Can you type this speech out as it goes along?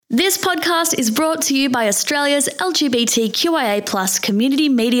This podcast is brought to you by Australia's LGBTQIA+ community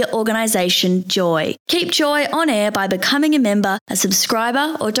media organisation, Joy. Keep Joy on air by becoming a member, a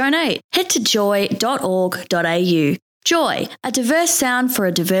subscriber or donate. Head to joy.org.au. Joy, a diverse sound for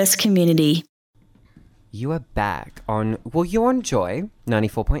a diverse community. You are back on, you're on Joy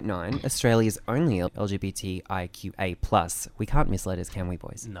 94.9, Australia's only LGBTIQA+. We can't miss letters, can we,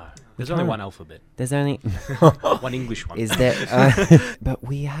 boys? No. There's only one alphabet. There's only... one English one. Is there... but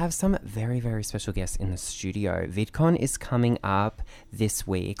we have some very, very special guests in the studio. VidCon is coming up this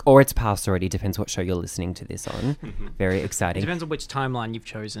week, or it's past already, depends what show you're listening to this on. Very exciting. It depends on which timeline you've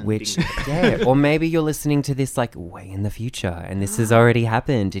chosen. Yeah, or maybe you're listening to this like way in the future and this has already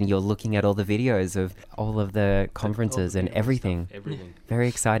happened and you're looking at all the videos of all of the conferences and everything. Everything. Very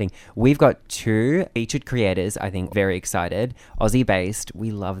exciting. We've got two featured creators, I think, very excited. Aussie-based.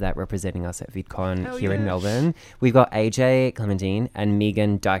 We love that representing us at VidCon here in Melbourne. We've got AJ Clementine and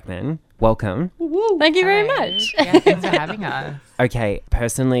Megan Dykeman. Welcome. Thank you very much. Yeah, thanks for having us. Okay,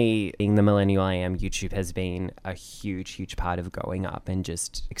 personally, being the millennial I am, YouTube has been a huge, huge part of growing up and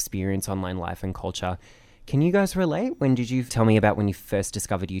just experience online life and culture. Can you guys relate? When did you tell me about when you first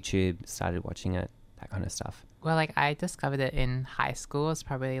discovered YouTube, started watching it, that kind of stuff? Well, I discovered it in high school. It's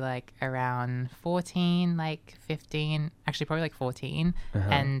probably around 14, 15, actually probably 14.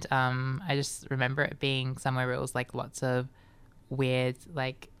 And I just remember it being somewhere where it was lots of weird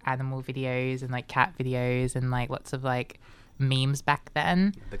animal videos and cat videos and lots of memes back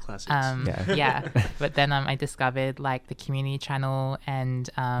then. The classics. Yeah. But then I discovered the community channel and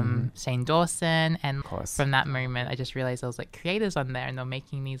Shane Dawson, and from that moment I just realized there was creators on there and they're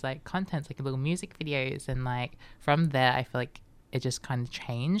making these contents, little music videos, and from there I feel it just kind of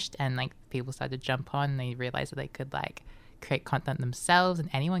changed and people started to jump on and they realized that they could create content themselves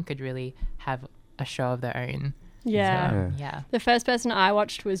and anyone could really have a show of their own. Yeah. So, yeah. The first person I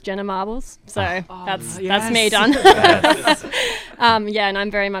watched was Jenna Marbles, so that's yes. me done. Yeah, and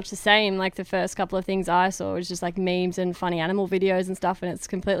I'm very much the same. The first couple of things I saw was just memes and funny animal videos and stuff, and it's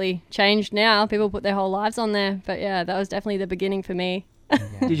completely changed now. People put their whole lives on there, but yeah, that was definitely the beginning for me.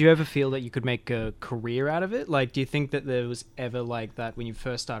 Yeah. Did you ever feel that you could make a career out of it? Do you think that there was ever that when you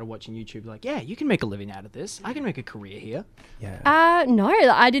first started watching YouTube, yeah, you can make a living out of this. I can make a career here. Yeah. No,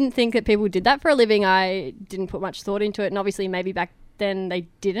 I didn't think that people did that for a living. I didn't put much thought into it, and obviously maybe back then they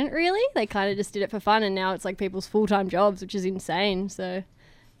didn't really. They kind of just did it for fun, and now it's people's full-time jobs, which is insane. So,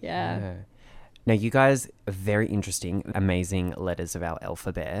 yeah. Now, you guys are very interesting, amazing letters of our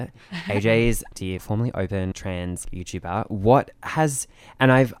alphabet. AJ is dear, formerly open trans YouTuber. What has,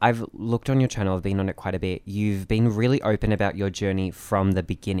 and I've looked on your channel, I've been on it quite a bit. You've been really open about your journey from the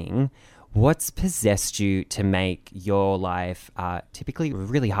beginning. What's possessed you to make your life, typically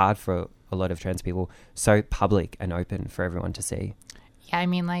really hard for a lot of trans people, so public and open for everyone to see? Yeah, I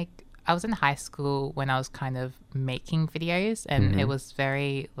mean, I was in high school when I was kind of making videos and it was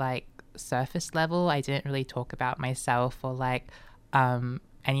very surface level. I didn't really talk about myself or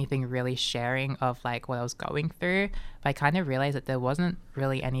anything really sharing of what I was going through, but I kind of realized that there wasn't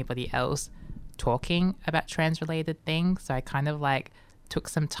really anybody else talking about trans related things, so I kind of took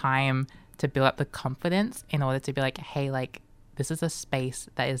some time to build up the confidence in order to be hey, this is a space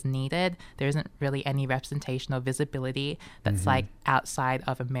that is needed. There isn't really any representation or visibility that's outside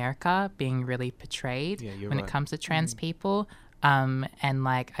of America being really portrayed when it comes to trans people. And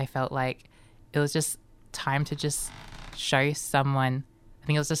I felt it was just time to just show someone, I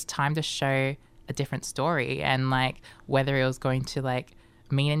think it was just time to show a different story, and whether it was going to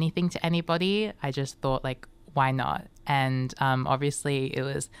mean anything to anybody, I just thought why not? And obviously it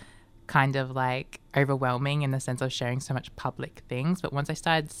was kind of overwhelming in the sense of sharing so much public things, but once I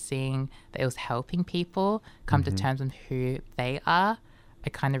started seeing that it was helping people come to terms with who they are, I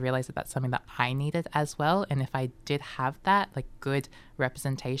kind of realized that that's something that I needed as well. And if I did have that, good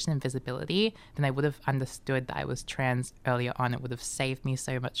representation and visibility, then I would have understood that I was trans earlier on. It would have saved me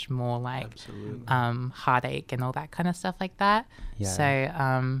so much more heartache and all that kind of stuff like that. Yeah. So,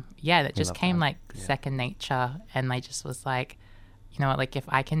 that just came second nature. And I just was you know what, if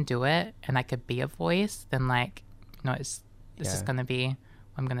I can do it and I could be a voice, then this is going to be what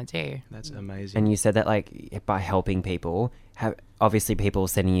I'm going to do. That's amazing. And you said that by helping people, obviously people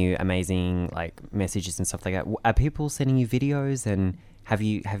sending you amazing messages and stuff like that. Are people sending you videos, and have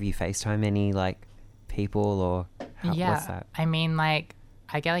you FaceTime any people, or what's that? I mean I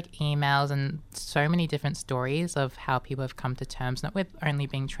get emails and so many different stories of how people have come to terms not with only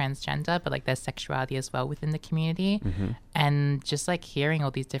being transgender but their sexuality as well within the community, and just hearing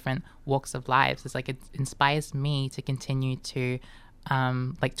all these different walks of lives is it inspires me to continue to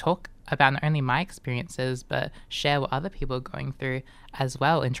like talk about not only my experiences but share what other people are going through as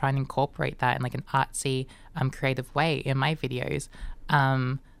well, and try and incorporate that in like an artsy creative way in my videos.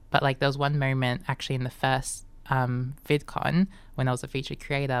 But like there was one moment actually in the first VidCon when I was a featured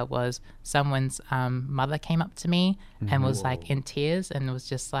creator, was someone's mother came up to me and was like in tears and was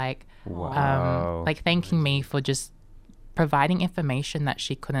just like like thanking me for just providing information that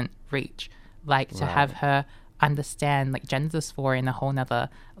she couldn't reach, like to have her understand like gender dysphoria in a whole nother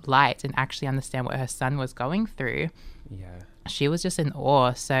light and actually understand what her son was going through. She was just in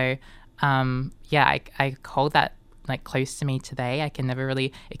awe. So I hold that like close to me today. I can never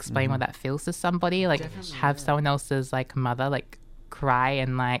really explain what that feels to somebody, like have someone else's like mother like cry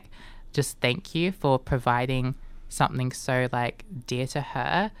and like just thank you for providing something so like dear to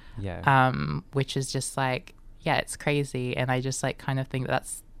her, which is just like it's crazy. And I just like kind of think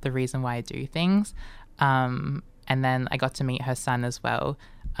that's the reason why I do things. And then I got to meet her son as well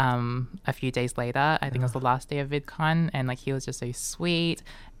a few days later. I think it was the last day of VidCon, and like he was just so sweet.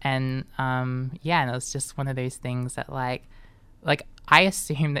 And and it was just one of those things that like I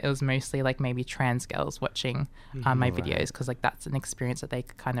assumed that it was mostly like maybe trans girls watching my videos, because like that's an experience that they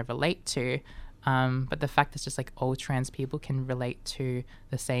could kind of relate to. But the fact is just like all trans people can relate to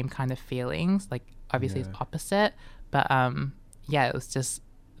the same kind of feelings. Like obviously it's opposite, but it was just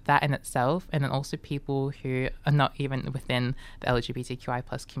that in itself. And then also people who are not even within the LGBTQI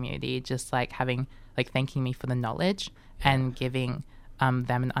plus community, just like thanking me for the knowledge and giving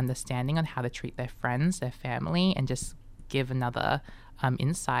them an understanding on how to treat their friends, their family, and just give another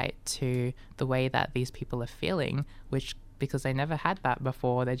insight to the way that these people are feeling, which because they never had that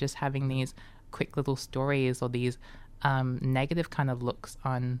before, they're just having these quick little stories or these negative kind of looks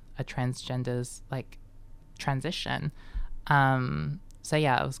on a transgender's like transition. So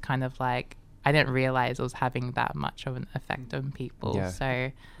it was kind of like I didn't realize it was having that much of an effect on people.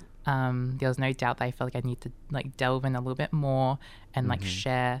 So there was no doubt that I felt like I need to like delve in a little bit more and like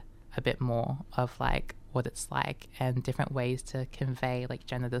share a bit more of like what it's like and different ways to convey like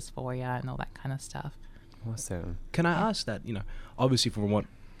gender dysphoria and all that kind of stuff. Awesome. Can I ask that, obviously from what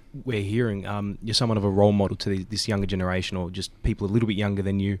we're hearing, you're somewhat of a role model to this younger generation, or just people a little bit younger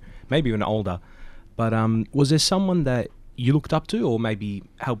than you, maybe even older. But was there someone that you looked up to or maybe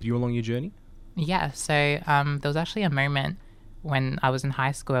helped you along your journey? Yeah, so there was actually a moment when I was in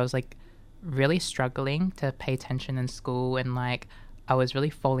high school. I was like really struggling to pay attention in school, and like I was really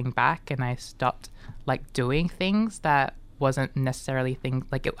falling back, and I stopped like doing things that wasn't necessarily things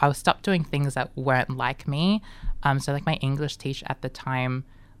like I was stopped doing things that weren't like me. So like my English teacher at the time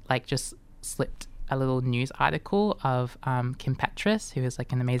like just slipped a little news article of Kim Petras, who is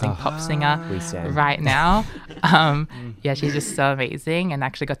like an amazing pop singer right now. She's just so amazing, and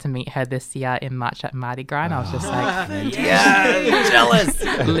actually got to meet her this year in March at Mardi Gras, and I was just like jealous,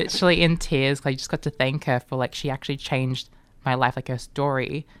 literally in tears. I just got to thank her for like she actually changed my life. Like her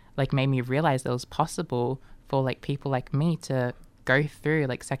story like made me realize it was possible for like people like me to go through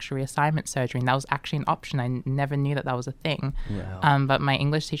like sexual reassignment surgery, and that was actually an option. I never knew that was a thing. But my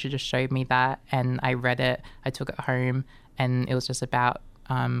English teacher just showed me that, and I read it, I took it home, and it was just about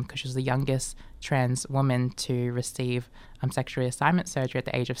because she was the youngest trans woman to receive sexual reassignment surgery at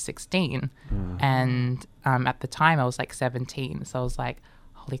the age of 16. And at the time I was like 17, so I was like,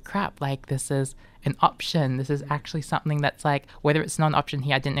 holy crap, like this is an option. This is actually something that's like, whether it's not an option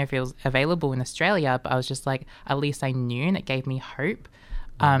here, I didn't know if it was available in Australia, but I was just like, at least I knew, and it gave me hope.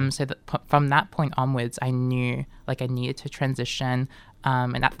 So that from that point onwards, I knew like I needed to transition.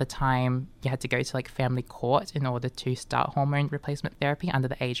 And at the time, you had to go to like family court in order to start hormone replacement therapy under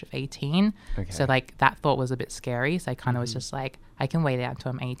the age of 18. So like that thought was a bit scary. So I kind of was just like, I can wait out until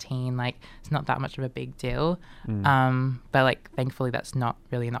I'm 18. Like it's not that much of a big deal. But like thankfully that's not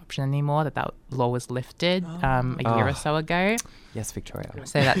really an option anymore. That law was lifted a year or so ago. Yes, Victoria.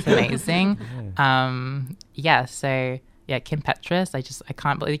 So that's amazing. Kim Petras, I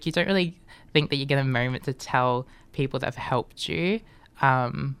can't believe, like, you don't really think that you get a moment to tell people that have helped you.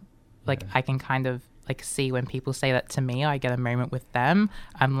 I can kind of like see when people say that to me, or I get a moment with them.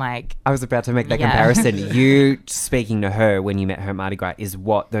 I'm like, I was about to make that comparison. You speaking to her when you met her at Mardi Gras is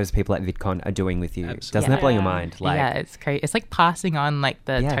what those people at VidCon are doing with you. Absolutely. Doesn't that blow your mind? Like, it's crazy. It's like passing on like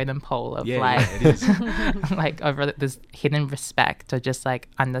the totem pole of it is. like of this hidden respect, or just like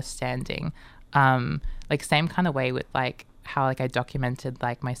understanding. Like same kind of way with like how like I documented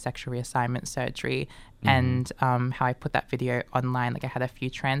like my sexual reassignment surgery, and how I put that video online. Like I had a few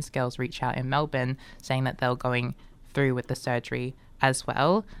trans girls reach out in Melbourne saying that they were going through with the surgery as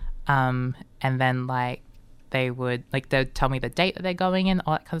well, and then like they'd tell me the date that they're going in,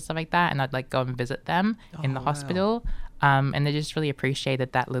 all that kind of stuff like that, and I'd like go and visit them in the hospital. And they just really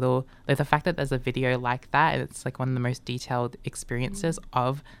appreciated that little, like the fact that there's a video like that, and it's like one of the most detailed experiences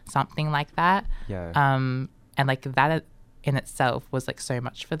of something like that. Yeah. And like that in itself was like so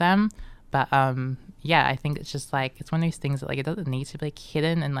much for them. But yeah, I think it's just like, it's one of those things that like it doesn't need to be like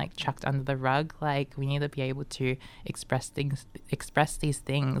hidden and like chucked under the rug. Like we need to be able to express these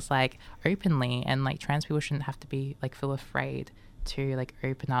things like openly, and like trans people shouldn't have to be like feel afraid to like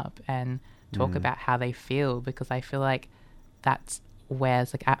open up and talk about how they feel, because I feel like that's where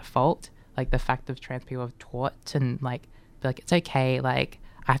it's like at fault. Like the fact of trans people have taught to like be like, it's okay, like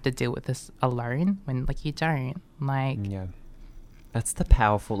I have to deal with this alone, when like you don't. Like Yeah. That's the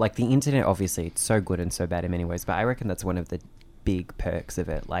powerful, like the internet, obviously it's so good and so bad in many ways, but I reckon that's one of the big perks of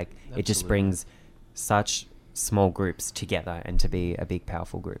it. Like it just Absolutely. brings such small groups together and to be a big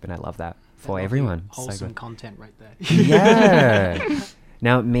powerful group, and I love that for Lovely, everyone. So Wholesome good. content right there. Yeah.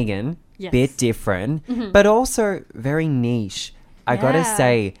 Now, Megan, Yes. bit different, but also very niche. I gotta Yeah.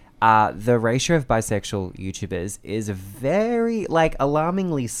 say, the ratio of bisexual YouTubers is very, like,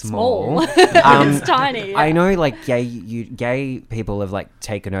 alarmingly small. It's tiny. I know, like, gay people have, like,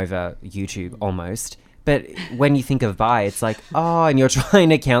 taken over YouTube almost. But when you think of bi, it's like, oh, and you're trying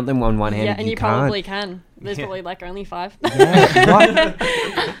to count them on one hand. Yeah, and you can't. probably can. There's probably like only 5. Yeah,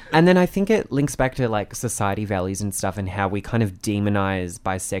 what? And then I think it links back to like society values and stuff, and how we kind of demonize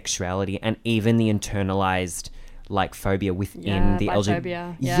bisexuality and even the internalized like phobia within Yeah, the LGBT.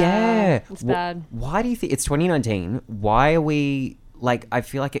 biphobia. Yeah, Yeah, it's bad. Why do you think it's 2019? Why are we like? I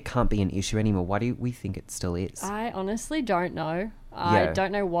feel like it can't be an issue anymore. Why do we think it still is? I honestly don't know. I Yeah.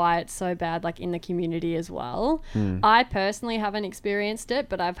 don't know why it's so bad, like in the community as well. Hmm. I personally haven't experienced it,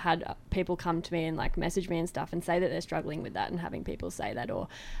 but I've had people come to me and like message me and stuff and say that they're struggling with that, and having people say that, or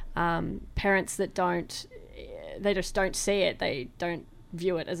parents that they just don't see it. They don't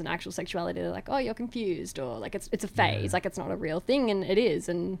view it as an actual sexuality. They're like, oh, you're confused, or like it's a phase, like it's not a real thing, and it is.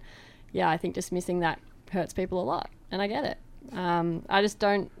 And yeah, I think dismissing that hurts people a lot, and I get it. I just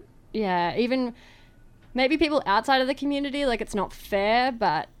don't, even maybe people outside of the community, like it's not fair,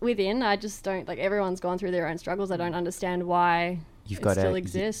 but within, I just don't, like everyone's gone through their own struggles. I don't understand why You've it gotta- still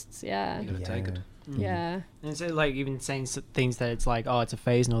exists. Yeah. You gotta take it. Yeah. And so, like, even saying things that it's like, oh, it's a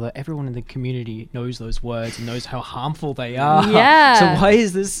phase and all that, everyone in the community knows those words and knows how harmful they are. Yeah. So why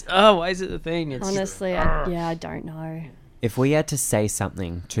is this, why is it a thing? It's Honestly, I don't know. If we had to say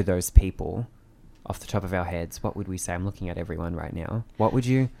something to those people off the top of our heads, what would we say? I'm looking at everyone right now. What would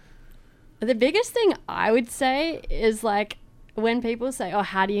you? The biggest thing I would say is like when people say, oh,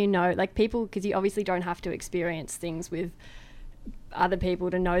 how do you know? Like people, because you obviously don't have to experience things with other people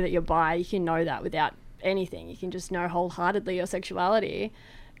to know that you're bi. You can know that without anything. You can just know wholeheartedly your sexuality.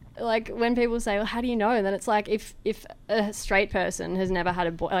 Like when people say, well, how do you know? And then it's like if a straight person has never had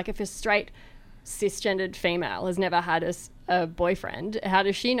a boy, like if a straight cisgendered female has never had a boyfriend, how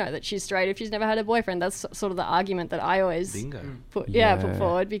does she know that she's straight if she's never had a boyfriend? That's sort of the argument that I always Bingo. put Yeah.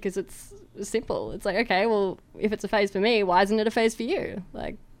 forward, because it's simple. It's like, okay, well, if it's a phase for me, why isn't it a phase for you?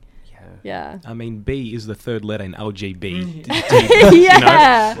 Like, yeah. I mean, B is the third letter in LGB.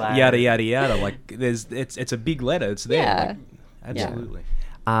 Yeah. Yada yada yada. Like, it's a big letter. It's there. Yeah. Like, absolutely.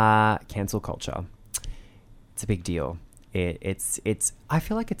 Cancel culture. It's a big deal. It's I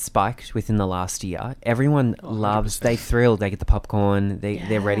feel like it's spiked within the last year. Everyone loves, they thrilled, they get the popcorn,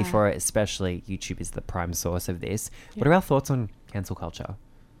 they're ready for it, especially YouTube is the prime source of this. What are our thoughts on cancel culture?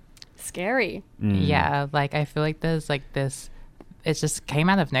 Scary. Yeah, like I feel like there's like this, it just came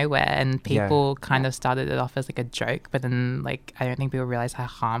out of nowhere, and people kind of started it off as like a joke, but then like I don't think people realize how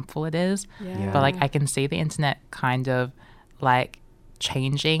harmful it is. Yeah. But like I can see the internet kind of like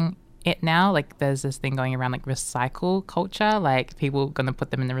changing it now. Like there's this thing going around like recycle culture, like people gonna put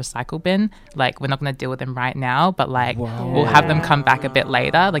them in the recycle bin, like we're not gonna deal with them right now, but like we'll have them come back a bit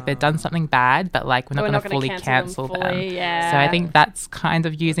later, like they've done something bad, but like we're not gonna fully cancel them. fully, yeah. So I think that's kind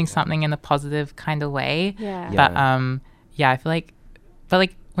of using something in a positive kind of way. Yeah. But I feel like, but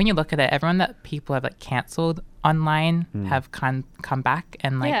like when you look at it, everyone that people have like cancelled online have come back,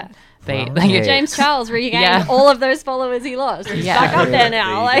 and like they Wow. like Yeah. James Charles regained Yeah. all of those followers he lost. He's Yeah. back up there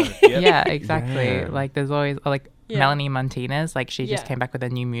now. Like, yeah, exactly. Yeah. Like there's always like Yeah. Melanie Martinez, like she just Yeah. came back with her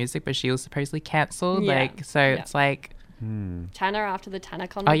new music, but she was supposedly cancelled. Yeah. Like so, Yeah. it's like Tanner after the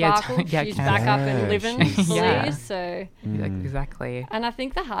TannerCon Oh, yeah, debacle, yeah, she's Tanner. back up and Yeah, living she's- fully. Yeah. So, like, exactly. and I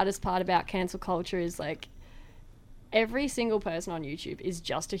think the hardest part about cancel culture is like every single person on YouTube is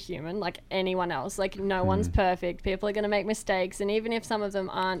just a human like anyone else. Like no one's perfect. People are going to make mistakes, and even if some of them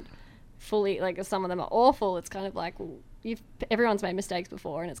aren't fully, like if some of them are awful, it's kind of like, well, everyone's made mistakes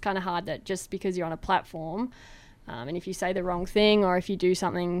before, and it's kind of hard that just because you're on a platform and if you say the wrong thing or if you do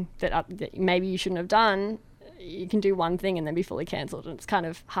something that maybe you shouldn't have done, you can do one thing and then be fully cancelled, and it's kind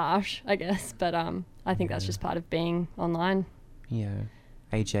of harsh, I guess. But I think that's just part of being online. Yeah.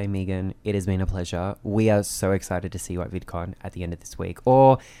 AJ, Megan, it has been a pleasure. We are so excited to see you at VidCon at the end of this week.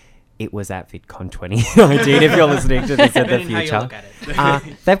 Or it was at VidCon 2019 if you're listening to this in the future.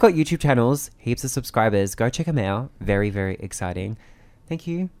 They've got YouTube channels, heaps of subscribers. Go check them out. Very, very exciting. Thank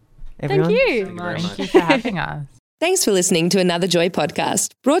you, everyone. Thank you. Thank you for having us. Thanks for listening to another Joy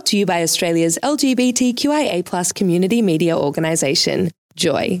podcast, brought to you by Australia's LGBTQIA+ community media organisation,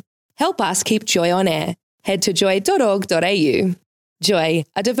 Joy. Help us keep Joy on air. Head to joy.org.au. Joy,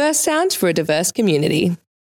 a diverse sound for a diverse community.